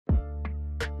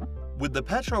With the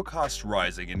petrol costs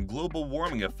rising and global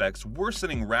warming effects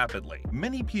worsening rapidly,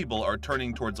 many people are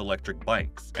turning towards electric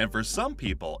bikes. And for some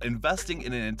people, investing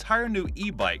in an entire new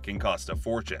e-bike can cost a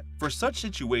fortune. For such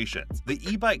situations, the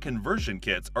e-bike conversion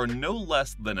kits are no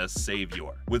less than a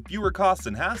savior. With fewer costs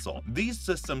and hassle, these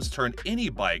systems turn any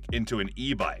bike into an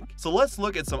e-bike. So let's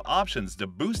look at some options to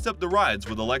boost up the rides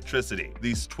with electricity.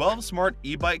 These 12 smart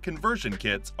e-bike conversion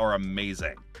kits are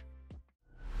amazing.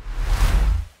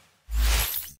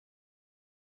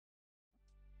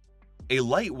 A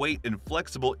lightweight and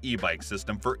flexible e-bike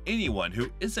system for anyone who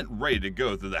isn't ready to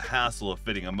go through the hassle of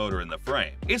fitting a motor in the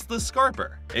frame. It's the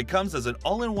Skarper. It comes as an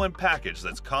all-in-one package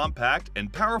that's compact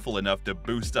and powerful enough to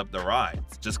boost up the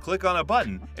rides. Just click on a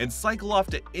button and cycle off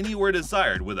to anywhere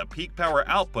desired with a peak power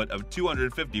output of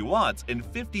 250 watts and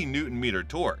 50 Nm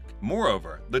torque.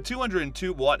 Moreover, the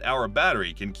 202 watt-hour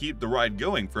battery can keep the ride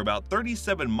going for about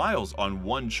 37 miles on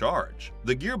one charge.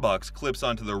 The gearbox clips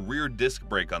onto the rear disc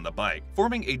brake on the bike,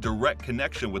 forming a direct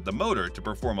connection with the motor to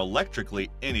perform electrically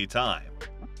anytime.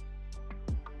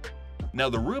 Now,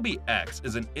 the Rubbee X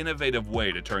is an innovative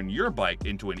way to turn your bike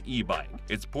into an e-bike.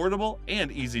 It's portable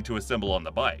and easy to assemble on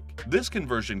the bike. This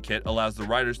conversion kit allows the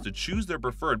riders to choose their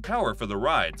preferred power for the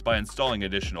rides by installing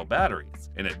additional batteries.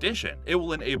 In addition, it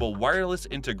will enable wireless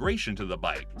integration to the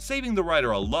bike, saving the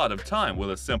rider a lot of time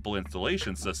with a simple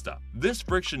installation system. This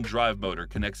friction drive motor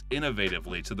connects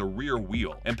innovatively to the rear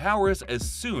wheel and powers as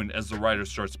soon as the rider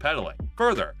starts pedaling.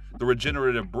 Further, the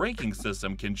regenerative braking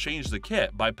system can change the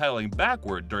kit by pedaling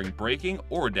backward during braking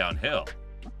or downhill.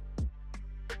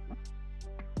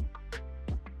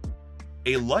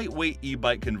 A lightweight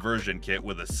e-bike conversion kit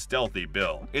with a stealthy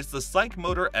build. It's the Cyc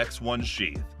Motor X1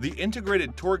 sheath. The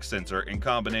integrated torque sensor in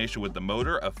combination with the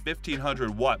motor of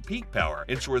 1500 watt peak power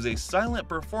ensures a silent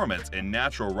performance and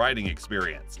natural riding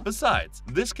experience. Besides,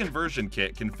 this conversion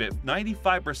kit can fit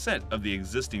 95% of the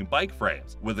existing bike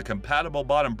frames with a compatible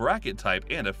bottom bracket type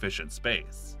and efficient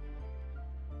space.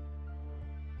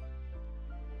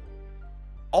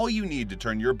 All you need to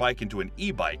turn your bike into an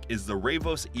e-bike is the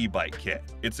Revos e-bike kit.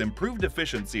 Its improved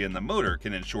efficiency in the motor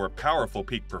can ensure powerful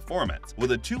peak performance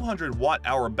with a 200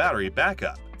 watt-hour battery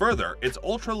backup. Further, its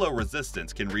ultra-low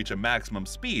resistance can reach a maximum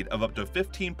speed of up to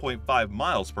 15.5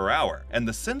 miles per hour, and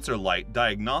the sensor light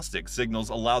diagnostic signals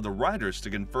allow the riders to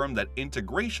confirm that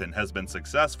integration has been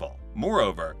successful.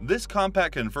 Moreover, this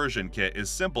compact conversion kit is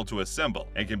simple to assemble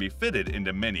and can be fitted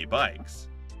into many bikes.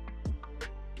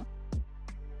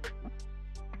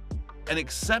 An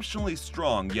exceptionally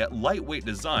strong yet lightweight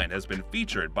design has been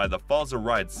featured by the FAZUA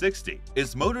Ride 60.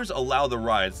 Its motors allow the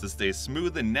rides to stay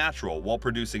smooth and natural while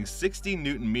producing 60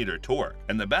 Nm torque,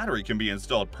 and the battery can be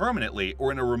installed permanently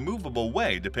or in a removable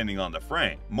way depending on the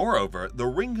frame. Moreover, the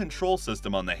ring control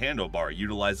system on the handlebar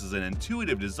utilizes an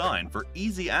intuitive design for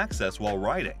easy access while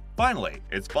riding. Finally,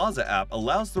 its FAZUA app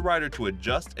allows the rider to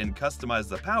adjust and customize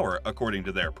the power according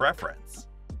to their preference.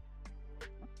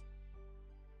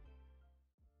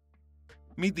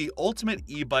 Meet the ultimate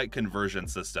e-bike conversion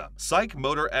system, Cyc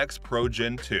Motor X Pro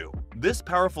Gen 2. This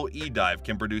powerful eDrive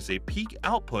can produce a peak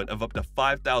output of up to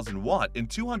 5,000 watt and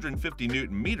 250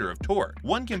 Nm of torque.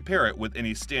 One can pair it with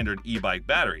any standard e-bike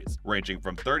batteries, ranging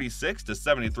from 36 to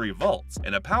 73 volts,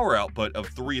 and a power output of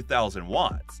 3,000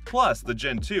 watts. Plus, the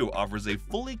Gen 2 offers a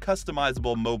fully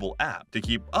customizable mobile app to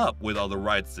keep up with all the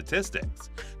ride statistics.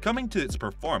 Coming to its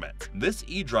performance, this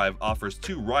eDrive offers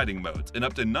 2 riding modes and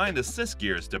up to 9 assist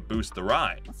gears to boost the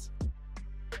ride.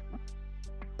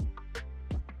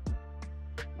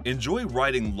 Enjoy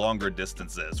riding longer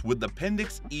distances with the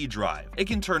Pendix eDrive. It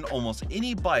can turn almost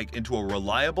any bike into a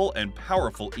reliable and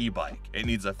powerful e-bike. It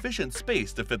needs efficient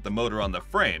space to fit the motor on the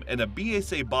frame and a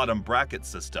BSA bottom bracket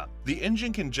system. The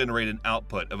engine can generate an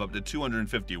output of up to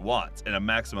 250 watts and a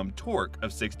maximum torque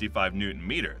of 65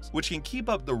 Nm, which can keep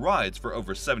up the rides for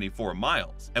over 74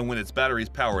 miles. And when its battery is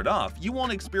powered off, you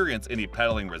won't experience any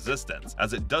pedaling resistance,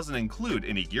 as it doesn't include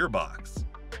any gearbox.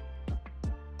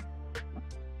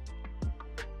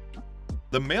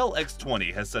 The Mahle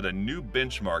X20 has set a new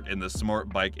benchmark in the smart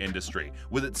bike industry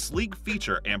with its sleek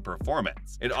feature and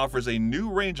performance. It offers a new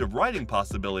range of riding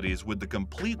possibilities with the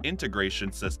complete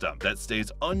integration system that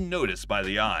stays unnoticed by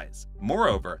the eyes.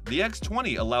 Moreover, the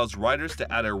X20 allows riders to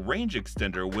add a range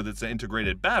extender with its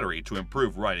integrated battery to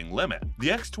improve riding limit.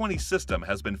 The X20 system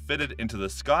has been fitted into the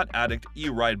Scott Addict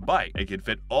e-Ride bike and can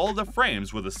fit all the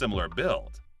frames with a similar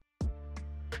build.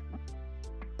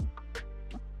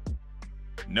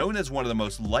 Known as one of the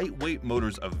most lightweight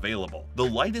motors available, the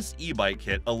lightest e-bike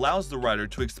kit allows the rider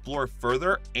to explore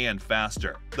further and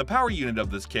faster. The power unit of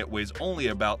this kit weighs only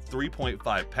about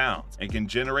 3.5 pounds and can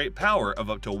generate power of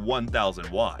up to 1,000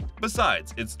 watts.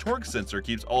 Besides, its torque sensor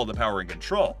keeps all the power in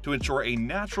control to ensure a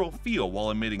natural feel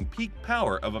while emitting peak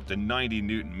power of up to 90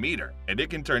 Nm, and it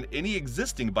can turn any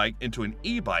existing bike into an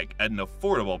e-bike at an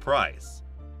affordable price.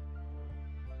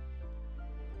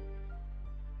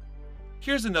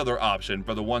 Here's another option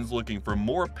for the ones looking for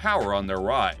more power on their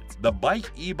rides: the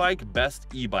eBike Best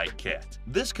eBike Kit.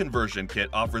 This conversion kit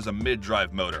offers a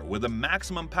mid-drive motor with a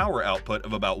maximum power output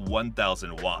of about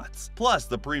 1,000 watts. Plus,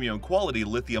 the premium quality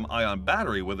lithium-ion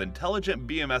battery with intelligent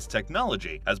BMS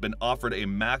technology has been offered a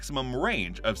maximum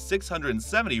range of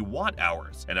 670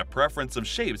 watt-hours and a preference of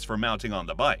shapes for mounting on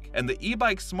the bike. And the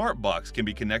eBike Smart Box can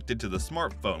be connected to the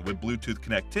smartphone with Bluetooth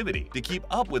connectivity to keep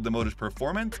up with the motor's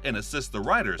performance and assist the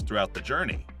riders throughout the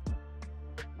journey.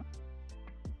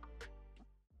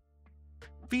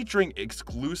 Featuring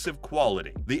exclusive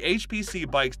quality, the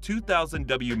HPC Bike's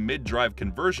 2000W mid-drive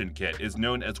conversion kit is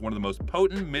known as one of the most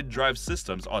potent mid-drive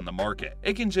systems on the market.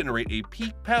 It can generate a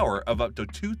peak power of up to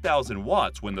 2,000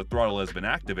 watts when the throttle has been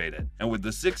activated, and with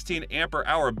the 16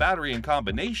 ampere-hour battery in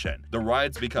combination, the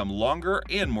rides become longer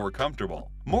and more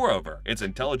comfortable. Moreover, its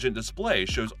intelligent display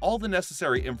shows all the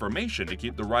necessary information to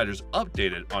keep the riders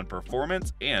updated on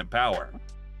performance and power.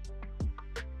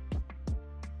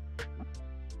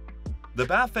 The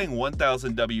Bafang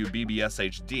 1000W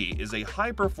BBSHD is a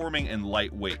high-performing and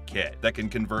lightweight kit that can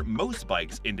convert most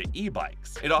bikes into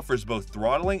e-bikes. It offers both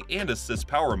throttling and assist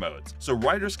power modes, so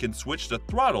riders can switch to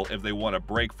throttle if they want to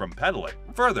brake from pedaling.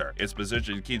 Further, its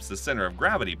position keeps the center of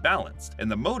gravity balanced, and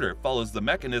the motor follows the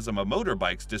mechanism of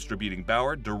motorbikes distributing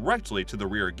power directly to the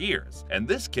rear gears. And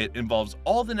this kit involves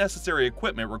all the necessary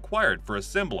equipment required for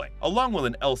assembling, along with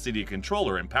an LCD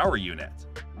controller and power unit.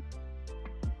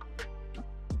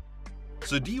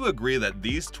 So do you agree that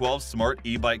these 12 smart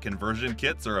e-bike conversion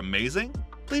kits are amazing?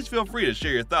 Please feel free to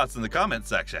share your thoughts in the comments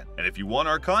section. And if you want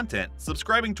our content,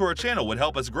 subscribing to our channel would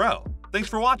help us grow. Thanks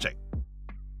for watching.